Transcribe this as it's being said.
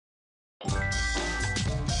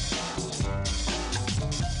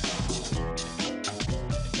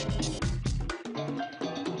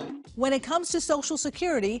When it comes to Social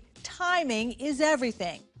Security, timing is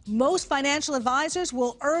everything. Most financial advisors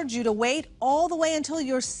will urge you to wait all the way until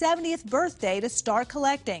your 70th birthday to start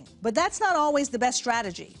collecting. But that's not always the best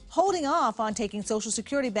strategy. Holding off on taking Social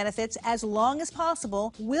Security benefits as long as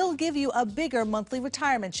possible will give you a bigger monthly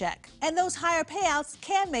retirement check. And those higher payouts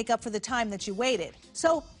can make up for the time that you waited.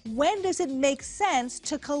 So when does it make sense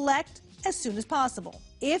to collect as soon as possible?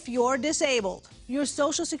 If you're disabled, your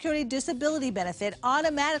Social Security disability benefit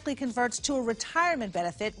automatically converts to a retirement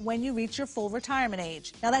benefit when you reach your full retirement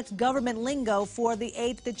age. Now, that's government lingo for the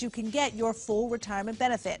age that you can get your full retirement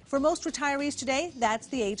benefit. For most retirees today, that's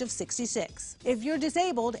the age of 66. If you're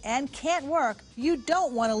disabled and can't work, you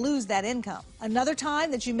don't want to lose that income. Another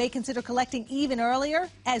time that you may consider collecting even earlier,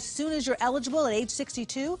 as soon as you're eligible at age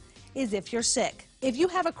 62, is if you're sick. If you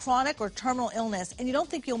have a chronic or terminal illness and you don't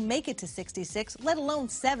think you'll make it to 66, let alone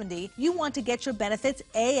 70, you want to get your benefits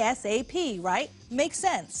ASAP, right? Makes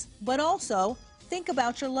sense. But also, think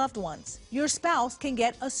about your loved ones. Your spouse can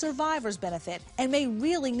get a survivor's benefit and may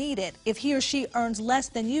really need it if he or she earns less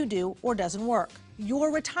than you do or doesn't work.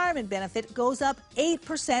 Your retirement benefit goes up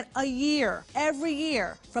 8% a year, every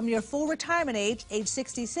year, from your full retirement age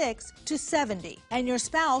 66, to 70. And your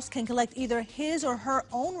spouse can collect either his or her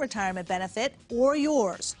own retirement benefit or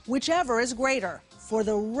yours, whichever is greater, for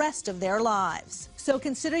the rest of their lives. So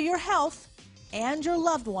consider your health and your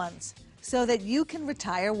loved ones so that you can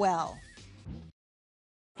retire well.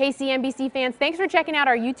 Hey CNBC fans, thanks for checking out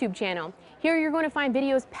our YouTube channel. Here you're going to find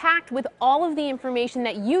videos packed with all of the information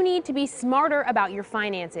that you need to be smarter about your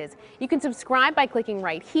finances. You can subscribe by clicking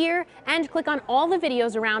right here and click on all the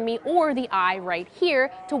videos around me or the I right here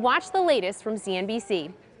to watch the latest from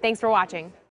CNBC. Thanks for watching.